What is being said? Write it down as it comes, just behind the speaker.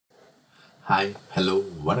Hi, hello,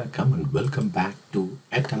 welcome and welcome back to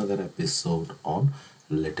yet another episode on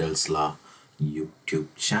Little's Law YouTube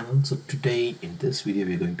channel. So today in this video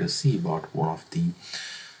we're going to see about one of the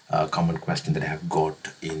common question that I have got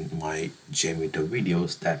in my JMeter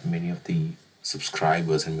videos that many of the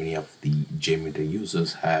subscribers and many of the JMeter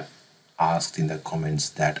users have asked in the comments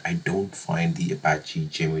that I don't find the Apache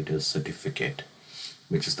JMeter certificate,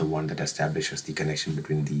 which is the one that establishes the connection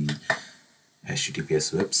between the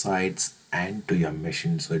HTTPS websites and to your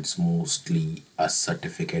machine. So it's mostly a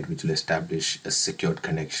certificate which will establish a secured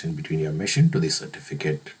connection between your machine to the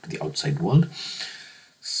certificate to the outside world.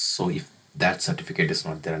 So if that certificate is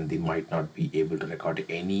not there, and they might not be able to record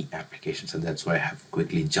any applications, and that's why I have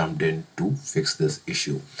quickly jumped in to fix this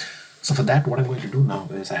issue. So for that, what I'm going to do now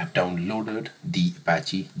is I have downloaded the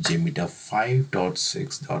Apache JMeter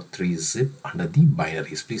 5.6.3 zip under the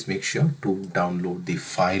binaries. Please make sure to download the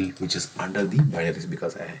file which is under the binaries,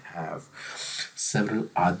 because I have several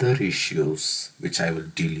other issues which I will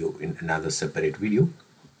deal you in another separate video.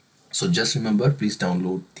 So just remember, please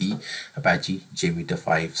download the Apache JMeter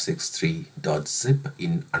 563.zip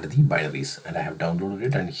in under the binaries, and I have downloaded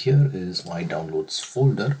it, and here is my downloads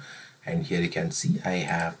folder. And here you can see I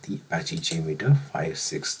have the Apache JMeter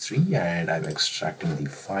 563 and I'm extracting the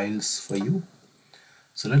files for you.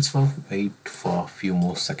 So let's wait for a few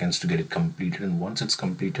more seconds to get it completed, and once it's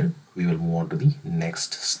completed we will move on to the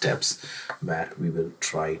next steps, where we will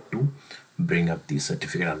try to bring up the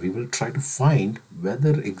certificate and we will try to find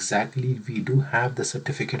whether exactly we do have the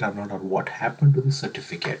certificate or not, or what happened to the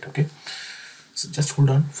certificate. Okay, so just hold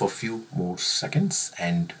on for a few more seconds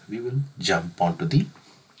and we will jump onto the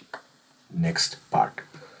next part.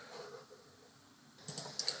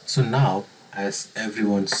 So now, as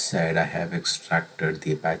everyone said, I have extracted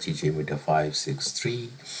the Apache JMeter 563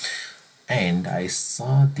 and I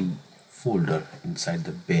saw the folder inside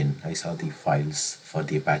the bin. I saw the files for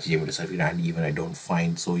the Apache JMeter certificate, and even I don't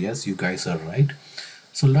find. So yes, you guys are right.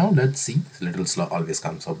 So now let's see. Little Slaw always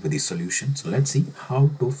comes up with the solution. So let's see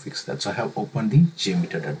how to fix that. So I have opened the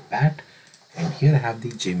jmeter.bat, and here I have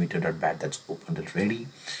the jmeter.bat that's opened already.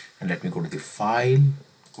 And let me go to the file,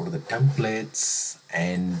 go to the templates,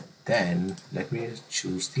 and then let me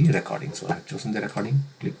choose the recording. So I've chosen the recording,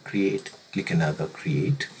 click create, click another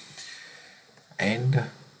create,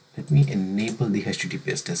 and let me enable the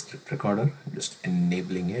HTTPS test script recorder. I'm just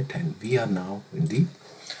enabling it, and we are now in the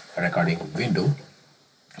recording window.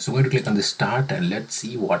 So I'm going to click on the start and let's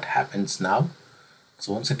see what happens now.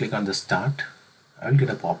 So once I click on the start, I'll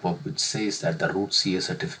get a pop-up which says that the root CA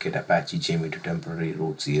certificate, Apache JMeter temporary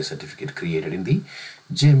root CA certificate created in the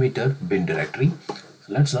JMeter bin directory. So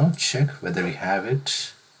let's now check whether we have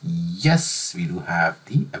it. Yes, we do have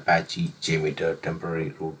the Apache JMeter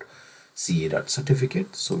temporary root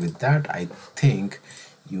CA.certificate. So with that, I think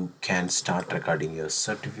you can start recording your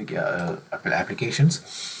certificate applications.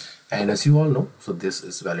 And as you all know, so this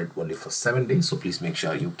is valid only for 7 days. So please make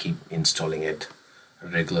sure you keep installing it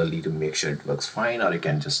regularly to make sure it works fine, or you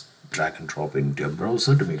can just drag and drop it into your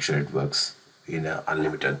browser to make sure it works in an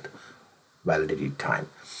unlimited validity time.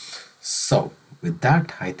 So with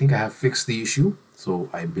that, I think I have fixed the issue. So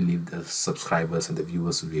I believe the subscribers and the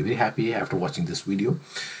viewers will be very happy after watching this video.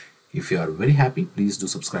 If you are very happy, please do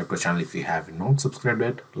subscribe to our channel. If you have not subscribed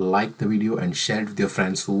yet, like the video and share it with your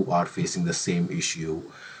friends who are facing the same issue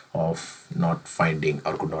of not finding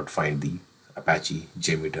or could not find the Apache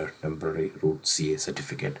JMeter temporary root CA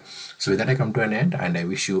certificate. So with that, I come to an end, and I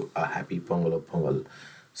wish you a happy Pongal of Pongal.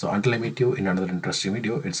 So until I meet you in another interesting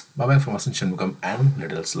video, it's bye bye from Asan Shanmugam and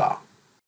Little Slaw.